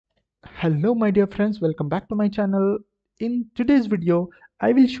Hello my dear friends, welcome back to my channel. In today's video,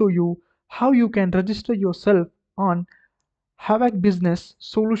 I will show you how you can register yourself on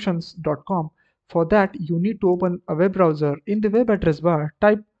hvacbusinesssolutions.com. For that, you need to open a web browser. In the web address bar,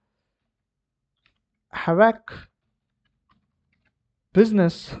 type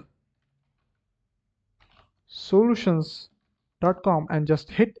hvacbusinesssolutions.com and just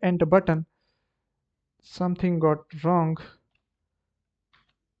hit enter button. Something got wrong.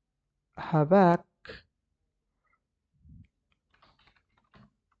 HVAC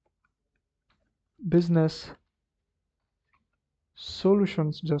Business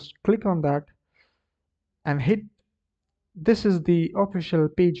Solutions. Just click on that and hit. This is the official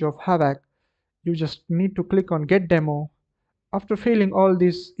page of HVAC. You just need to click on get demo. After filling all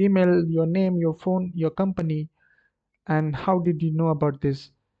this, email, your name, your phone, your company, and how did you know about this,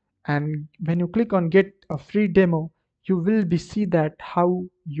 and when you click on get a free demo, you will be see that how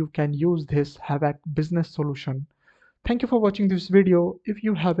you can use this HVAC business solution. Thank you for watching this video. If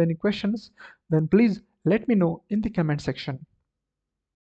you have any questions, then please let me know in the comment section.